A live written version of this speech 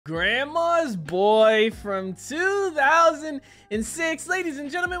Grandma's Boy from 2006. Ladies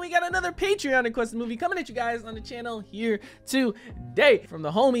and gentlemen, we got another Patreon requested movie coming at you guys on the channel here today from the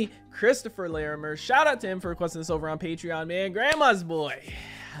homie Christopher Larimer. Shout out to him for requesting this over on Patreon, man. Grandma's Boy.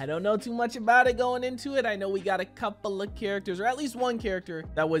 I don't know too much about it going into it. I know we got a couple of characters, or at least one character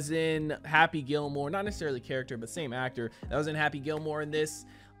that was in Happy Gilmore. Not necessarily character, but same actor that was in Happy Gilmore in this.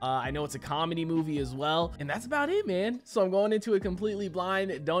 I know it's a comedy movie as well, and that's about it, man. So I'm going into it completely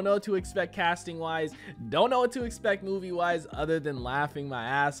blind. Don't know what to expect casting wise, don't know what to expect movie wise, other than laughing my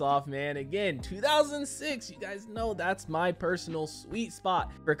ass off, man. Again, 2006, you guys know that's my personal sweet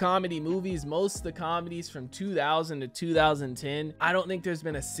spot for comedy movies. Most of the comedies from 2000 to 2010, I don't think there's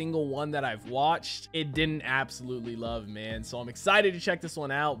been a single one that I've watched it didn't absolutely love, man. So I'm excited to check this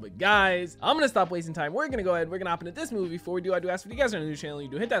one out. But guys, I'm gonna stop wasting time. We're gonna go ahead, we're gonna hop into this movie. Before we do, I do ask if you guys are on the new channel, you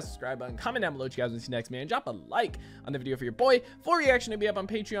do hit that subscribe button, comment down below what you guys want to see next, man. Drop a like on the video for your boy. Full reaction to be up on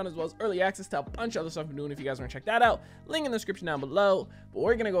Patreon, as well as early access to a bunch of other stuff I'm doing if you guys want to check that out. Link in the description down below. But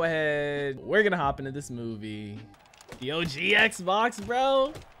we're gonna go ahead, we're gonna hop into this movie. The OG Xbox,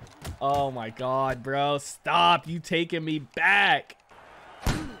 bro. Oh my god, bro, stop, you taking me back.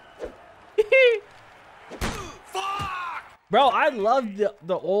 Bro, I love the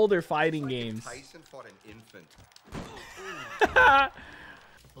older fighting games. Tyson fought an infant.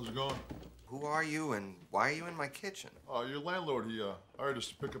 How's it going? Who are you and why are you in my kitchen? Your landlord, he hired us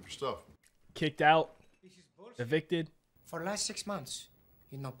to pick up your stuff. Kicked out, evicted. For the last 6 months,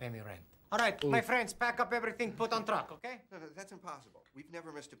 you not pay me rent. All right, my friends, pack up everything, put on truck, okay? No, that's impossible. We've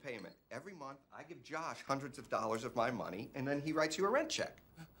never missed a payment. Every month, I give Josh hundreds of dollars of my money, and then he writes you a rent check.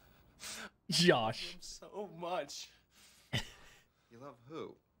 Josh. So much. You love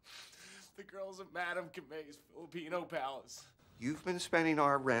who? The girls at Madame Camay's Filipino Palace. You've been spending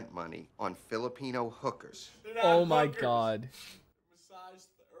our rent money on Filipino hookers. Oh my god. Massage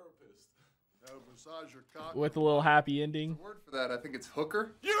therapist. Now massage your cock. With a little happy ending. Word for that, I think it's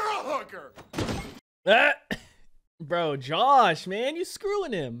hooker. You're a hooker! Bro, Josh, man, you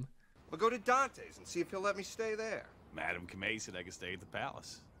screwing him. We'll go to Dante's and see if he'll let me stay there. Madame Kamei said I could stay at the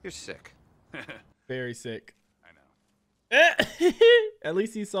palace. You're sick. Very sick. I know. At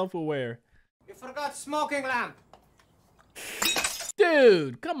least he's self-aware. You forgot smoking lamp.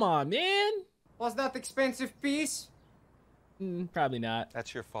 Dude, come on, man. Was that expensive piece? Probably not.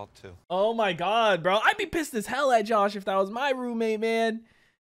 That's your fault, too. Oh my god, bro. I'd be pissed as hell at Josh if that was my roommate, man.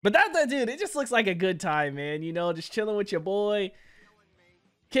 But that dude, it just looks like a good time, man. You know, just chilling with your boy.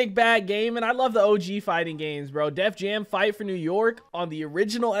 Kick back gaming. I love the OG fighting games, bro. Def Jam Fight for New York on the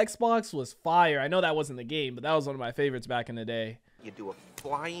original Xbox was fire. I know that wasn't the game, but that was one of my favorites back in the day. You do a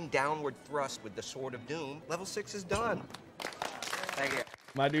flying downward thrust with the Sword of Doom. Level 6 is done. Thank you.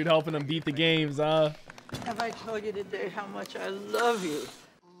 My dude helping him beat the games, Have I told you today how much I love you?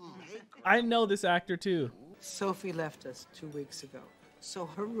 I know this actor too. Sophie left us 2 weeks ago, so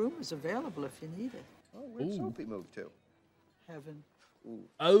her room is available if you need it. Oh, where'd Sophie move to? Heaven. Ooh.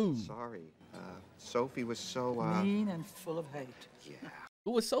 Oh. Sorry. Sophie was so, Mean and full of hate. Yeah.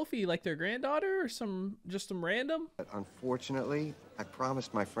 Who was Sophie? Like their granddaughter or just some random? But unfortunately, I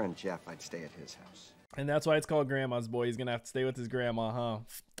promised my friend Jeff I'd stay at his house. And that's why it's called Grandma's Boy. He's gonna have to stay with his grandma, huh?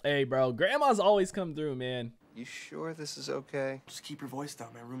 Hey, bro, grandma's always come through, man. You sure this is okay? Just keep your voice down.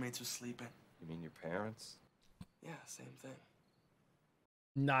 My roommates are sleeping. You mean your parents? Yeah, same thing.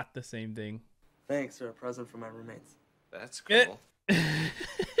 Not the same thing. Thanks, they're a present for my roommates. That's cool.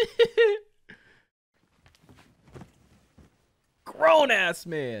 Grown-ass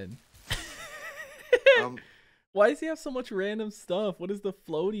man. Why does he have so much random stuff? What is the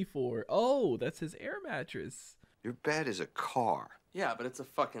floaty for? Oh, that's his air mattress. Your bed is a car. Yeah, but it's a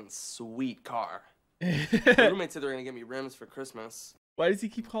fucking sweet car. My roommates said they're gonna get me rims for Christmas. Why does he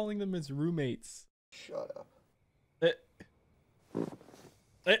keep calling them his roommates? Shut up.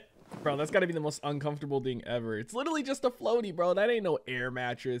 Bro, that's gotta be the most uncomfortable thing ever. It's literally just a floaty, bro. That ain't no air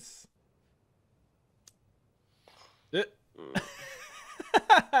mattress.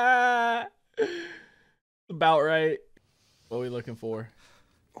 About right. What are we looking for?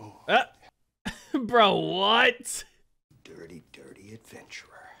 Oh. Bro, what? Dirty, dirty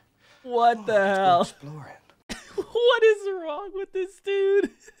adventurer. What the hell? Exploring. What is wrong with this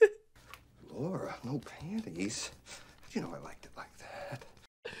dude? Laura, no panties. You know I liked it like that.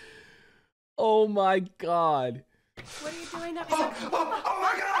 Oh my god. What are you doing up? Oh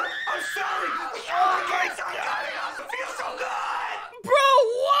my god! I'm sorry! Oh my god! It feels so good! Bro,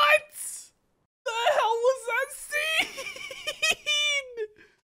 what? The hell was that scene?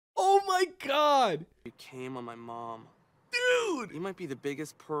 Oh my god. You came on my mom. Dude! You might be the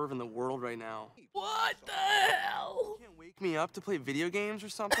biggest perv in the world right now. What the hell? I can't wake me up to play video games or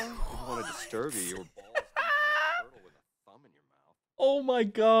something? I didn't want to disturb you. You were balls deep in that turtle with a thumb in your mouth. Oh my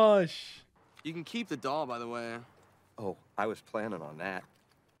gosh. You can keep the doll, by the way. Oh, I was planning on that.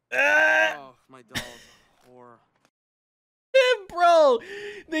 Oh, my doll's a whore. Bro,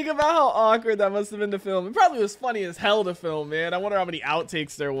 think about how awkward that must have been to film. It probably was funny as hell to film, man. I wonder how many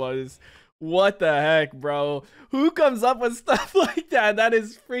outtakes there was. What the heck, bro? Who comes up with stuff like that? That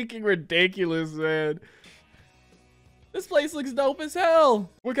is freaking ridiculous, man. This place looks dope as hell.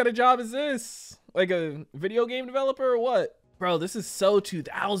 What kind of job is this? Like a video game developer or what? Bro, this is so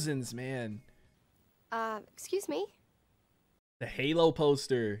 2000s, man. Excuse me? The Halo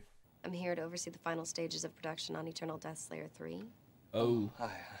poster. I'm here to oversee the final stages of production on Eternal Death Slayer 3. Oh.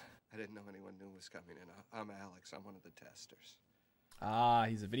 Hi. I didn't know anyone new was coming in. I'm Alex. I'm one of the testers. Ah,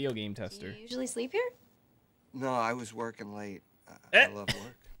 he's a video game Do tester. you usually sleep here? No, I was working late. I love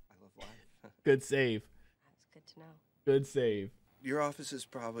work. I love life. Good save. That's good to know. Good save. Your office is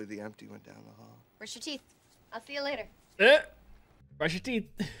probably the empty one down the hall. Brush your teeth. I'll see you later. Brush your teeth.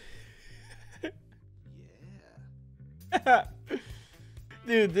 Yeah.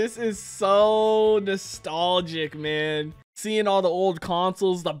 Dude, this is so nostalgic, man. Seeing all the old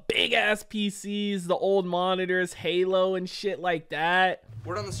consoles, the big ass PCs, the old monitors, Halo and shit like that.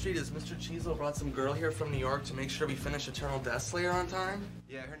 Word on the street is Mr. Cheezel brought some girl here from New York to make sure we finish Eternal Death Slayer on time.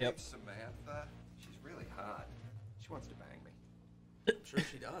 Yeah, her Yep. name's Samantha. She's really hot. She wants to bang me. I'm sure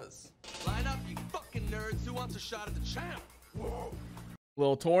she does. Line up, you fucking nerds. Who wants a shot at the champ?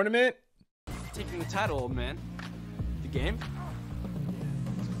 Little tournament. Taking the title, old man. The game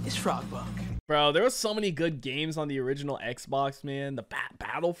is Frogbuck. Bro, there was so many good games on the original Xbox, man. The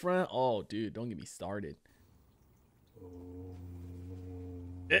Battlefront. Oh, dude, don't get me started.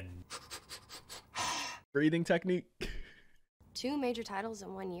 Breathing technique. 2 major titles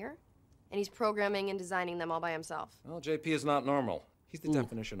in 1 year? And he's programming and designing them all by himself. Well, JP is not normal. He's the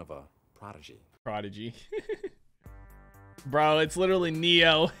definition of a prodigy. Prodigy. Bro, it's literally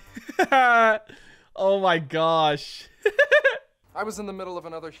Neo. Oh my gosh. I was in the middle of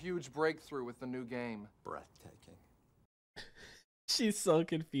another huge breakthrough with the new game. Breathtaking. She's so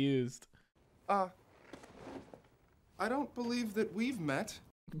confused. I don't believe that we've met.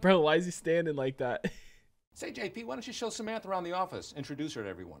 Bro, why is he standing like that? Say, JP, why don't you show Samantha around the office? Introduce her to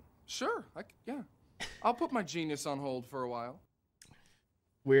everyone. Sure, yeah. I'll put my genius on hold for a while.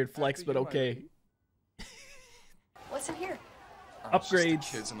 Weird flex, After but you, okay. What's in here? It's just the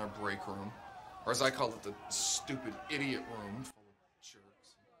Upgrades. kids in their break room. Or as I call it, the stupid idiot room full of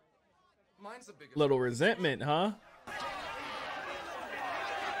jerks. Mine's the biggest. Little resentment, huh?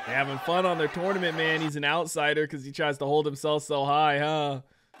 They're having fun on their tournament, man. He's an outsider because he tries to hold himself so high, huh?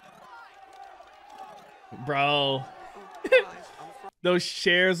 Bro. Those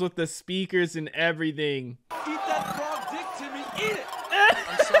chairs with the speakers and everything. Eat that frog dick, Timmy. Eat it.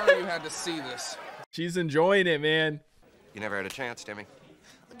 I'm sorry you had to see this. She's enjoying it, man. You never had a chance, Timmy.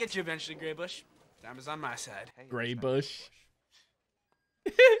 I'll get you eventually, Graybush. Time is on my side. Hey, Gray Bush.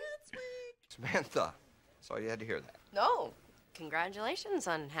 Samantha. That's all you had to hear that. No. Congratulations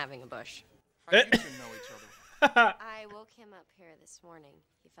on having a bush. How do you two know each other? I woke him up here this morning.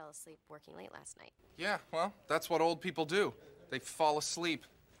 He fell asleep working late last night. Yeah, well, that's what old people do. They fall asleep.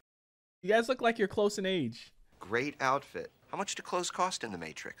 You guys look like you're close in age. Great outfit. How much do clothes cost in the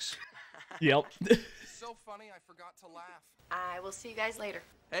Matrix? Yep. So funny, I forgot to laugh. I will see you guys later.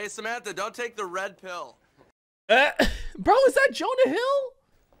 Hey, Samantha, don't take the red pill. Bro, is that Jonah Hill?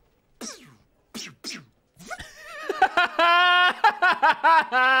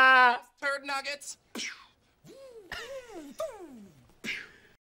 Turd nuggets.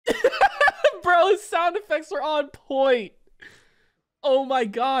 Bro, his sound effects are on point. Oh my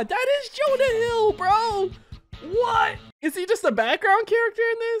god, that is Jonah Hill, bro. What? Is he just a background character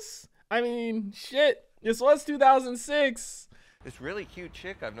in this? I mean, shit. This was 2006. This really cute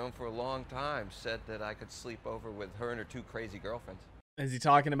chick I've known for a long time said that I could sleep over with her and her 2 crazy girlfriends. Is he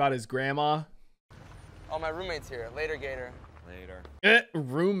talking about his grandma? Oh, my roommate's here. Later, Gator. Later.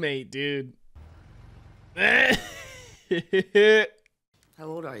 Roommate, dude. How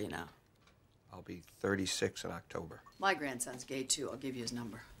old are you now? I'll be 36 in October. My grandson's gay too. I'll give you his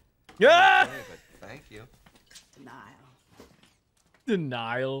number. Yeah. Okay, but thank you. Denial.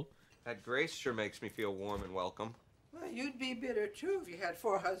 Denial. That Grace sure makes me feel warm and welcome. Well, you'd be bitter too if you had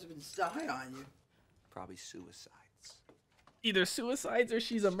 4 husbands die on you. Probably suicides. Either suicides or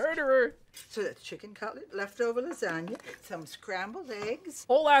she's a murderer. So that's chicken cutlet, leftover lasagna, some scrambled eggs.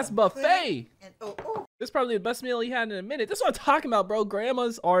 Whole ass buffet. And oh. This is probably the best meal he had in a minute. This is what I'm talking about, bro.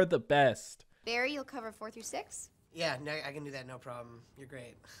 Grandmas are the best. Barry, you'll cover 4 through 6? Yeah, no, I can do that, no problem. You're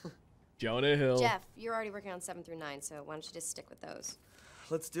great. Jonah Hill. Jeff, you're already working on 7 through 9, so why don't you just stick with those?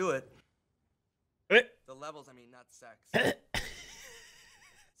 Let's do it. Eh. The levels, I mean, not sex.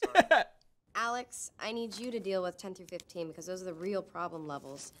 Sorry. Alex, I need you to deal with 10 through 15 because those are the real problem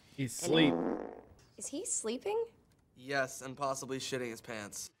levels. He's asleep. Is he sleeping? Yes, and possibly shitting his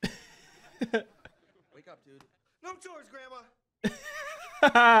pants. Wake up, dude. No chores,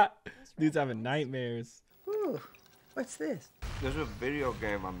 Grandma. Dude's having nightmares. Ooh, what's this? There's a video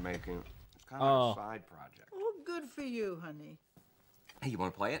game I'm making. It's kind of Oh. a side project. Oh, good for you, honey. Hey, you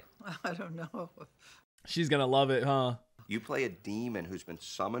want to play it? I don't know. She's gonna love it, huh? You play a demon who's been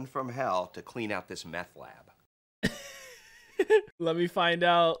summoned from hell to clean out this meth lab. Let me find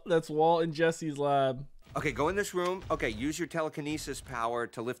out. That's Walt and Jesse's lab. Okay, go in this room. Okay, use your telekinesis power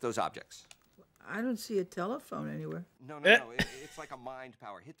to lift those objects. I don't see a telephone anywhere. No, it's like a mind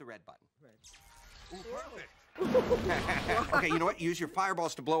power. Hit the red button. Ooh, perfect. Okay, you know what? Use your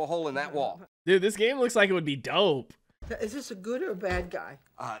fireballs to blow a hole in that wall. Dude, this game looks like it would be dope. Is this a good or a bad guy?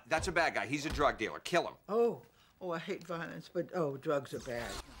 That's a bad guy. He's a drug dealer. Kill him. Oh, I hate violence, but oh, drugs are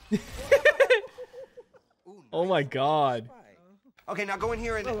bad. Ooh, Oh my god. Okay, now go in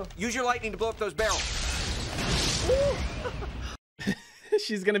here and use your lightning to blow up those barrels.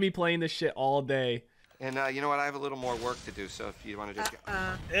 She's gonna be playing this shit all day. And you know what? I have a little more work to do, so if you want to just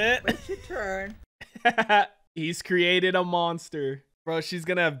Wait your turn. He's created a monster. Bro, she's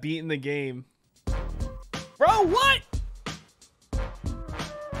gonna have beaten the game. Bro, what?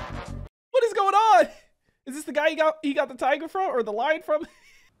 What is going on? Is this the guy he got the tiger from or the lion from?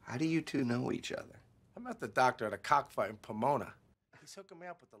 How do you two know each other? I met the doctor at a cockfight in Pomona. He's hooking me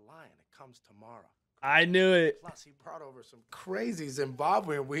up with the lion. It comes tomorrow. I knew it. Plus, he brought over some crazy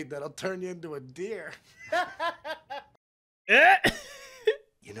Zimbabwean weed that'll turn you into a deer.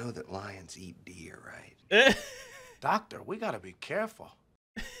 You know that lions eat deer, right? Doctor, we gotta be careful.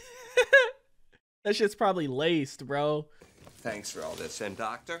 That shit's probably laced, bro. Thanks for all this. And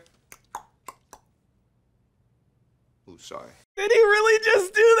doctor? Ooh, sorry. Did he really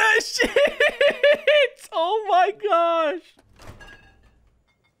just do that shit? Oh my gosh.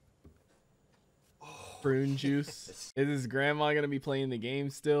 Prune juice. Is his grandma gonna be playing the game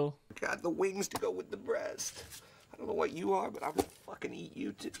still? Got the wings to go with the breast. I don't know what you are, but I will fucking eat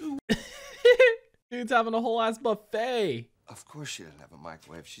you too. Dude's having a whole ass buffet. Of course she doesn't have a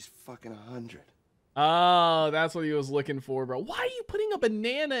microwave. She's fucking 100. Oh, that's what he was looking for, bro. Why are you putting a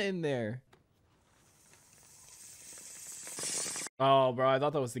banana in there? Oh, bro, I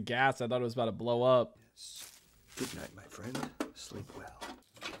thought that was the gas. I thought it was about to blow up. Yes. Good night, my friend. Sleep well.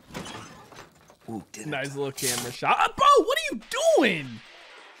 Ooh, nice little camera shot. Bro, what are you doing?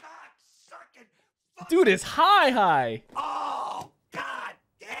 Dude is high. Oh, god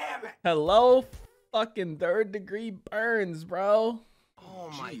damn it. Hello, fucking 3rd degree burns, bro. Oh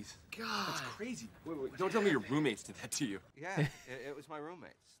my god. That's crazy. Wait, don't tell me your roommates did that to you. Yeah, it was my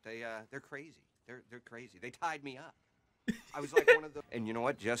roommates. They're crazy. They're crazy. They tied me up. I was like one of the... And you know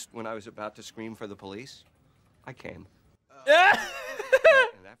what? Just when I was about to scream for the police, I came. And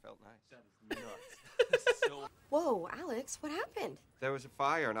that felt nice. That is nuts. So... Whoa, Alex, what happened? There was a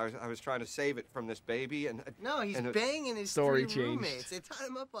fire, and I was trying to save it from this baby, and... No, he's banging his story three changed. roommates. They tied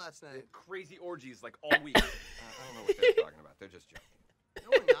him up last night. Crazy orgies like all week. I don't know what they're talking about. They're just joking. No,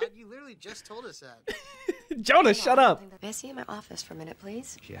 we're not. You literally just told us that. Jonah, shut up. May I see you in my office for a minute,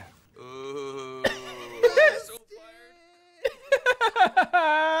 please? Yeah. Ooh. So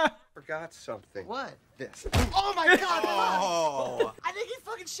Forgot something. What? This. Oh my god! Oh. I think he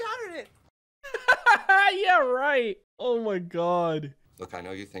fucking shouted it. Yeah, right. Oh my god. Look, I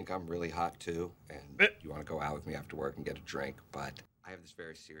know you think I'm really hot too, and you want to go out with me after work and get a drink, but I have this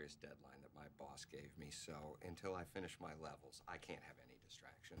very serious deadline that my boss gave me, so until I finish my levels, I can't have any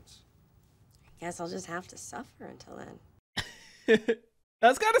distractions. I guess I'll just have to suffer until then.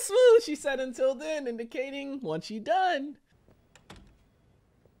 That's kind of smooth. She said until then, indicating once you done.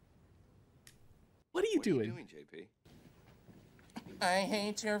 What are you doing? What are you doing, JP? I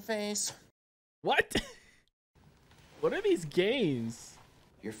hate your face. What? What are these games?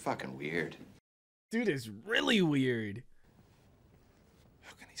 You're fucking weird. Dude is really weird.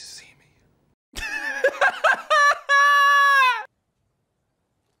 How can he see me?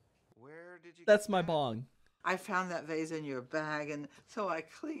 Where did you That's my bong. I found that vase in your bag, and so I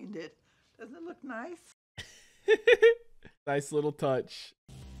cleaned it. Doesn't it look nice? Nice little touch.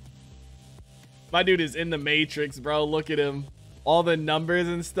 My dude is in the Matrix, bro. Look at him. All the numbers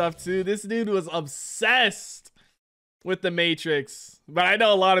and stuff, too. This dude was obsessed with the Matrix. But I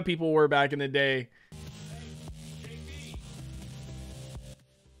know a lot of people were back in the day.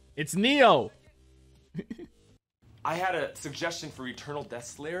 It's Neo. I had a suggestion for Eternal Death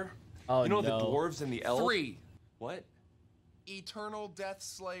Slayer. Oh, You know no. the dwarves and the elves? 3. What? Eternal Death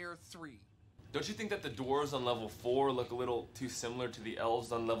Slayer 3. Don't you think that the dwarves on level 4 look a little too similar to the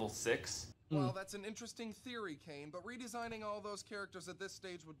elves on level 6? Well, that's an interesting theory, Kane, but redesigning all those characters at this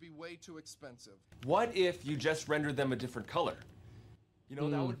stage would be way too expensive. What if you just rendered them a different color? You know,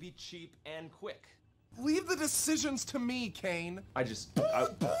 that would be cheap and quick. Leave the decisions to me, Kane.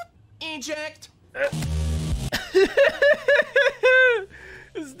 Eject!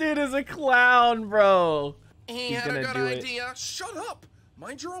 This dude is a clown, bro. He He's had a gonna good do it. idea. Shut up.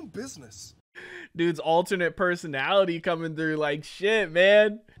 Mind your own business. Dude's alternate personality coming through like shit,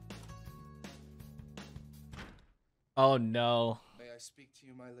 man. Oh no. May I speak to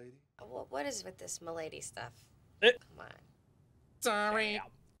you, my lady? What is with this milady stuff? Eh. Come on. Sorry.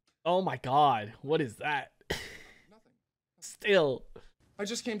 Oh my god, what is that? Nothing. Still. I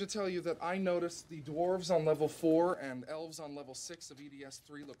just came to tell you that I noticed the dwarves on level 4 and elves on level 6 of EDS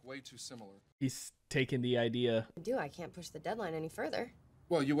 3 look way too similar. He's taking the idea. I can't push the deadline any further.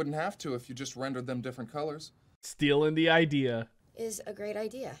 Well, you wouldn't have to if you just rendered them different colors. Stealing the idea. Is a great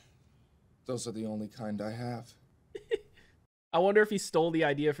idea. Those are the only kind I have. I wonder if he stole the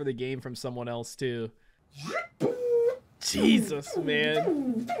idea for the game from someone else too. Jesus,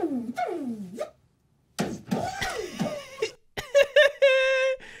 man.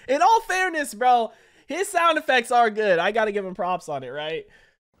 In all fairness, bro, his sound effects are good. I gotta give him props on it, right?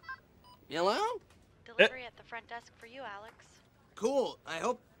 Hello? Delivery at the front desk for you, Alex. Cool. I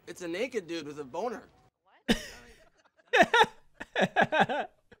hope it's a naked dude with a boner.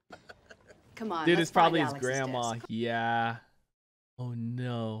 Come on. Dude, let's it's probably find his Alex's grandma. desk. Yeah. Oh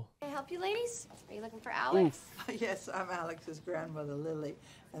no. Can I help you, ladies? Are you looking for Alex? Yes, I'm Alex's grandmother, Lily,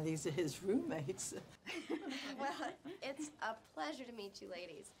 and these are his roommates. Well, it's a pleasure to meet you,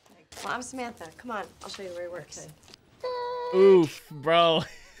 ladies. Well, I'm Samantha. Come on, I'll show you where he works. Oof, bro.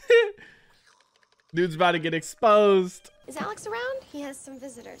 Dude's about to get exposed. Is Alex around? He has some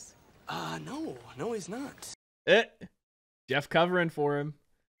visitors. No, he's not. Jeff covering for him.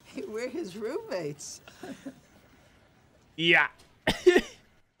 We're his roommates. Yeah.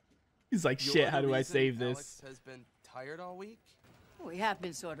 He's like, shit, how do I save this? Alex has been tired all week? We have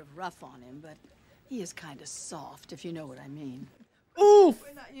been sort of rough on him, but he is kind of soft, if you know what I mean. Oof.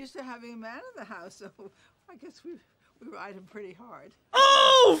 We're not used to having a man in the house, so I guess we ride him pretty hard.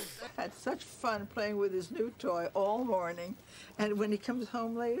 Oof. Had such fun playing with his new toy all morning, and when he comes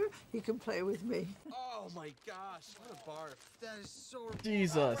home later, he can play with me. Oh my gosh, what a barf. That is so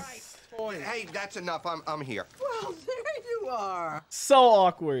Jesus. Boy, hey, that's enough. I'm here. Well, there you are. So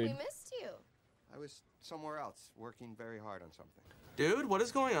awkward. We missed you. I was somewhere else, working very hard on something. Dude, what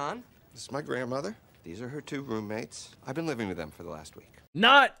is going on? This is my grandmother. These are her 2 roommates. I've been living with them for the last week.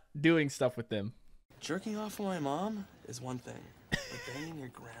 Not doing stuff with them. Jerking off on my mom is one thing. But banging your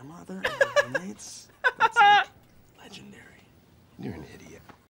grandmother and your roommates? That's like legendary. You're an idiot.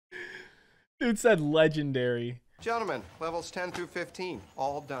 Dude said legendary. Gentlemen, levels 10 through 15,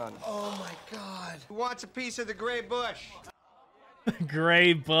 all done. Oh my God. Who wants a piece of the gray bush?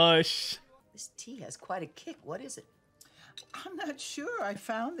 Gray bush. This tea has quite a kick. What is it? I'm not sure. I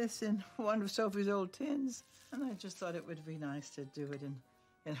found this in one of Sophie's old tins, and I just thought it would be nice to do it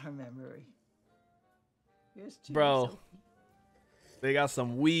in her memory. Here's to you, Bro, Sophie. they got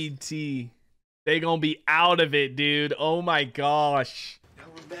some weed tea. They gonna be out of it, dude. Oh my gosh. Now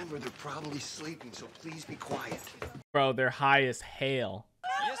remember, they're probably sleeping, so please be quiet. Bro, they're high as hell.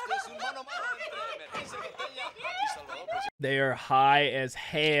 They are high as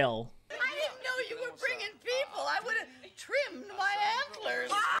hell. I didn't know you were bringing people. I would have trimmed my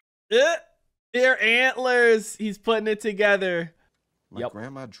antlers. They're antlers. He's putting it together. My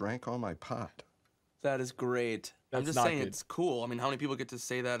grandma drank all my pot. That is great. I'm That's just not saying good. it's cool. I mean, how many people get to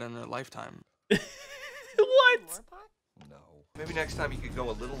say that in their lifetime? What? No. Maybe next time you could go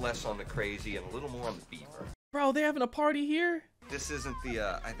a little less on the crazy and a little more on the beaver. Bro, they having a party here? This isn't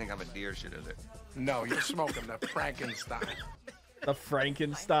the, I think I'm a deer shit, is it? No, you're smoking the Frankenstein. The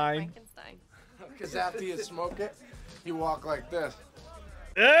Frankenstein. Frankenstein. Because after you smoke it, you walk like this.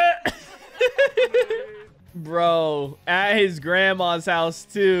 Bro, at his grandma's house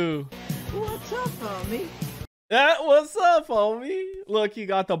too. What's up, homie? What's up, homie? Look, he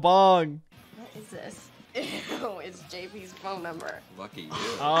got the bong. What is this? Ew, it's JP's phone number. Lucky you.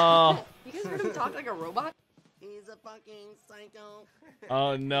 Oh. You guys heard him talk like a robot? He's a fucking psycho.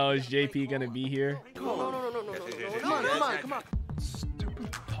 Oh no, is JP gonna be here? No. Come on.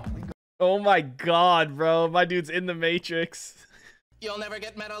 Oh my god, bro. My dude's in the Matrix. You'll never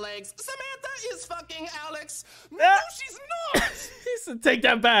get metal legs. Samantha is fucking Alex. No, she's not. He said, take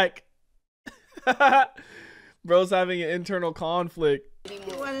that back. Bro's having an internal conflict.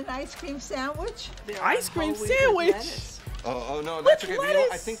 You want an ice cream sandwich? Ice cream sandwich? Oh no, that's okay. With You know, I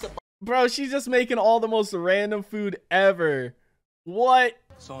lettuce? think the Bro, she's just making all the most random food ever. What?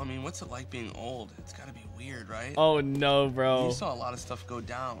 So, I mean, what's it like being old? It's gotta be weird, right? Oh no, bro. You saw a lot of stuff go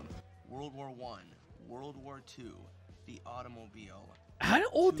down. World War I, World War II, the automobile. How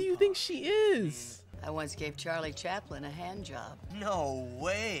old do you think she is? I once gave Charlie Chaplin a hand job. No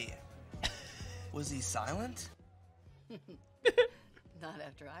way. Was he silent? Not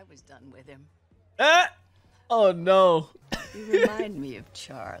after I was done with him. Ah! Oh no. You remind me of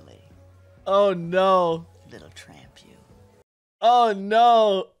Charlie. Oh no. Little tramp you. Oh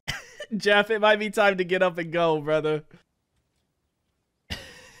no. Jeff, it might be time to get up and go, brother.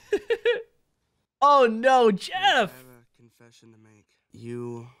 Oh no, Jeff. I have a confession to make.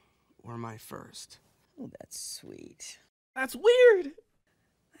 You were my first. Oh, that's sweet. That's weird.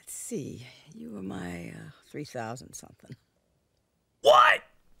 Let's see. You were my 3,000 something. What?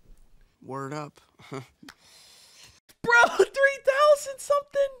 Word up. Bro, 3,000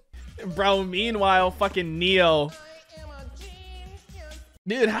 something? Bro, meanwhile, fucking Neo.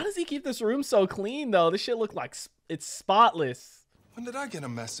 Dude, how does he keep this room so clean, though? This shit look like it's spotless. When did I get a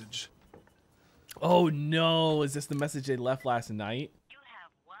message? Oh, no. Is this the message they left last night? You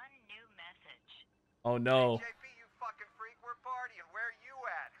have one new message. Oh, no. JP, you fucking freak, we're partying. Where are you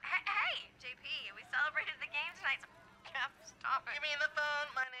at? Hey, JP, we celebrated the game tonight. Stop it. Give me the phone.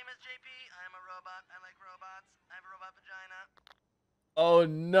 My name is JP. I'm a robot. I like robots. I have a robot vagina. Oh,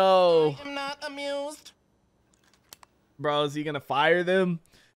 no. I'm not amused. Bro, is he gonna fire them?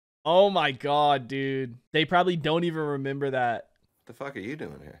 Oh, my God, dude. They probably don't even remember that. The fuck are you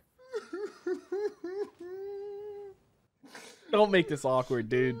doing here? Don't make this awkward,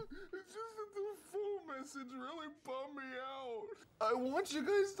 dude. It's just that the full message really bummed me out. I want you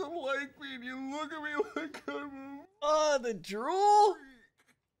guys to like me, and you look at me like I'm a... Oh, the drool?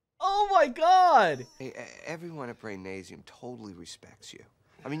 Oh my God. Hey, everyone at Brainasium totally respects you.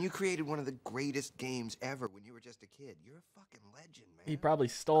 I mean, you created one of the greatest games ever when you were just a kid. You're a fucking legend, man. He probably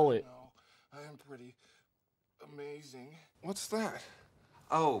stole it. No, I am pretty amazing. What's that?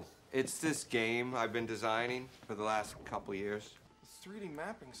 Oh, it's this game I've been designing for the last couple years. The 3D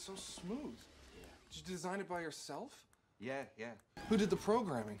mapping's so smooth. Did you design it by yourself? Yeah. Who did the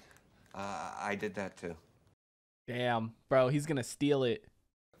programming? I did that too. Damn, bro, he's gonna steal it.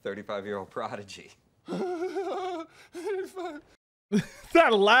 35-year-old prodigy.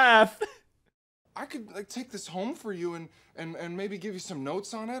 That laugh. I could like take this home for you and maybe give you some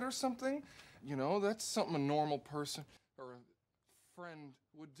notes on it or something. You know, that's something a normal person or a friend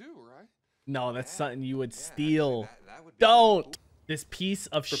would do, right? No, that's something you would steal. That would be Don't. cool. This piece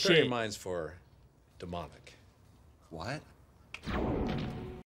of Prepare shit. your minds for demonic. What?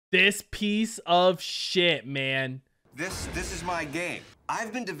 This piece of shit, man. This is my game.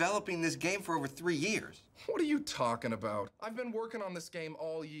 I've been developing this game for over 3 years. What are you talking about? I've been working on this game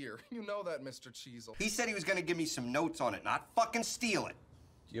all year. You know that, Mr. Cheezel. He said he was gonna give me some notes on it, not fucking steal it.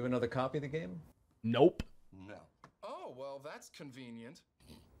 Do you have another copy of the game? Nope. No. Oh, well, that's convenient.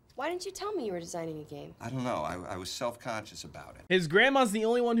 Why didn't you tell me you were designing a game? I don't know. I was self-conscious about it. His grandma's the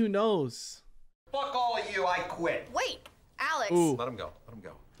only one who knows. Fuck all of you, I quit. Wait, Alex. Ooh. Let him go. Let him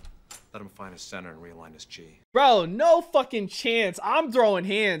go. Let him find his center and realign his G. Bro, no fucking chance. I'm throwing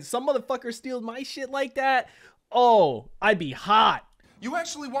hands. Some motherfucker steals my shit like that. Oh, I'd be hot. You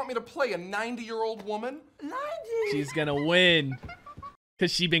actually want me to play a 90-year-old woman? 90? She's gonna win.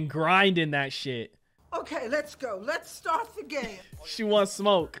 Cause she been grinding that shit. Okay, let's go. Let's start the game. She wants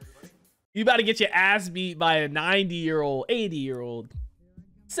smoke. You about to get your ass beat by a 90-year-old, 80-year-old,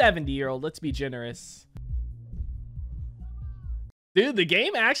 70-year-old. Let's be generous. Dude, the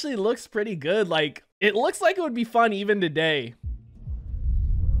game actually looks pretty good. Like, it looks like it would be fun even today.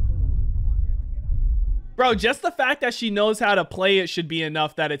 Bro, just the fact that she knows how to play it should be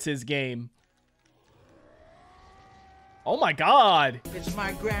enough that it's his game. Oh my God. It's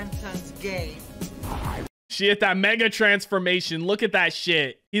my grandson's game. She hit that mega transformation. Look at that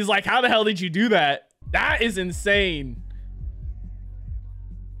shit. He's like, how the hell did you do that? That is insane.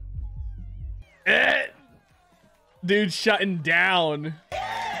 Dude shutting down.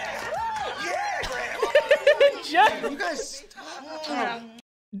 Yeah, Jeff, you guys stop.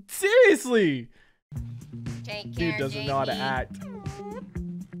 seriously. Take care, Dude doesn't know how to JP. act.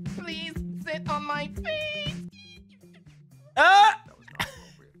 Please sit on my face. Ah!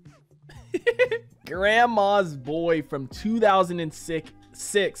 Grandma's Boy from 2006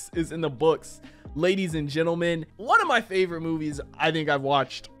 is in the books. Ladies and gentlemen, one of my favorite movies I think I've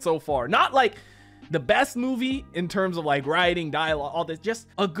watched so far. Not like the best movie in terms of like writing, dialogue, all this. Just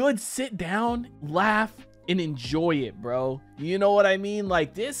a good sit down, laugh, and enjoy it, bro. You know what I mean?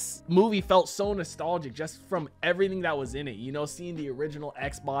 Like, this movie felt so nostalgic just from everything that was in it. You know, seeing the original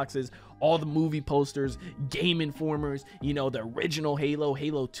Xboxes, all the movie posters, Game Informers, you know, the original Halo,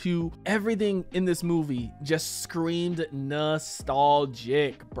 Halo 2, everything in this movie just screamed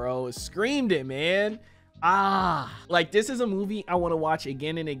nostalgic, bro. It screamed it, man. Like, this is a movie I want to watch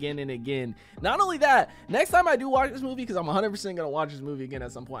again and again and again. Not only that, next time I do watch this movie, because I'm 100% gonna watch this movie again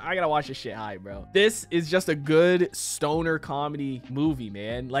at some point, I gotta watch this shit high, bro. This is just a good stoner comedy movie,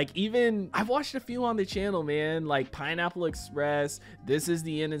 man. Like, even I've watched a few on the channel, man, like Pineapple Express, This Is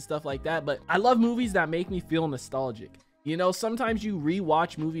the End, and stuff like that. But I love movies that make me feel nostalgic. You know, sometimes you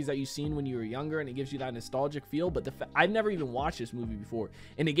rewatch movies that you've seen when you were younger and it gives you that nostalgic feel, but I've never even watched this movie before,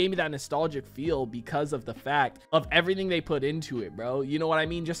 and it gave me that nostalgic feel because of the fact of everything they put into it, bro. You know what I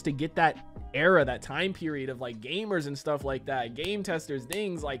mean? Just to get that era, that time period of like gamers and stuff like that, game testers,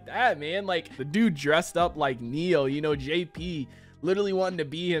 things like that, man. Like, the dude dressed up like Neo, you know, JP, literally wanting to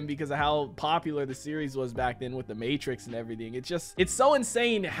be him because of how popular the series was back then with the Matrix and everything. It's so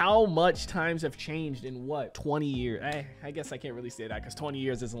insane how much times have changed in what, 20 years. I guess I can't really say that because 20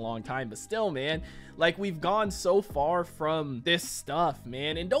 years is a long time, but still, man, like, we've gone so far from this stuff,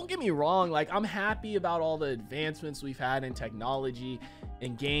 man. And don't get me wrong, like, I'm happy about all the advancements we've had in technology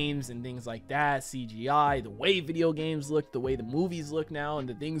and games and things like that, CGI, the way video games look, the way the movies look now, and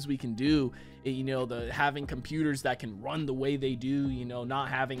the things we can do, you know, the having computers that can run the way they do, you know, not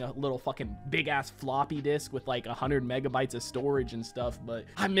having a little fucking big ass floppy disk with like 100 megabytes of storage and stuff. But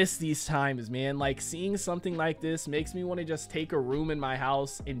I miss these times, man. Like, seeing something like this makes me want to just take a room in my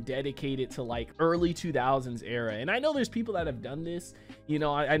house and dedicate it to like early 2000s era. And I know there's people that have done this, you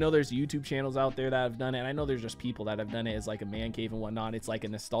know, I know there's YouTube channels out there that have done it, and I know there's just people that have done it as like a man cave and whatnot. It's like a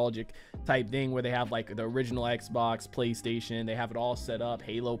nostalgic type thing where they have like the original Xbox, PlayStation, they have it all set up,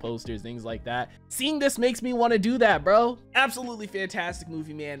 Halo posters, things like that. Seeing this makes me want to do that, bro. Absolutely fantastic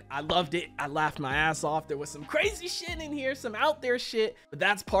movie, man. I loved it. I laughed my ass off. There was some crazy shit in here, some out there shit, but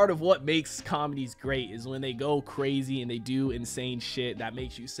that's part of what makes comedies great, is when they go crazy and they do insane shit that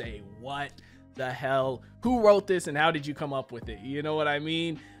makes you say, what the hell? Who wrote this and how did you come up with it? You know what I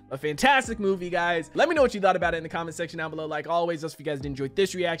mean? A fantastic movie, guys. Let me know what you thought about it in the comment section down below. Like always, just if you guys did enjoy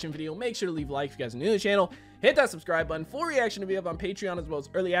this reaction video, make sure to leave a like. If you guys are new to the channel, hit that subscribe button. Full reaction to be up on Patreon, as well as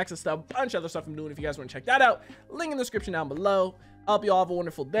early access stuff, a bunch of other stuff I'm doing. If you guys want to check that out, link in the description down below. I hope you all have a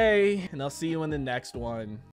wonderful day, and I'll see you in the next one.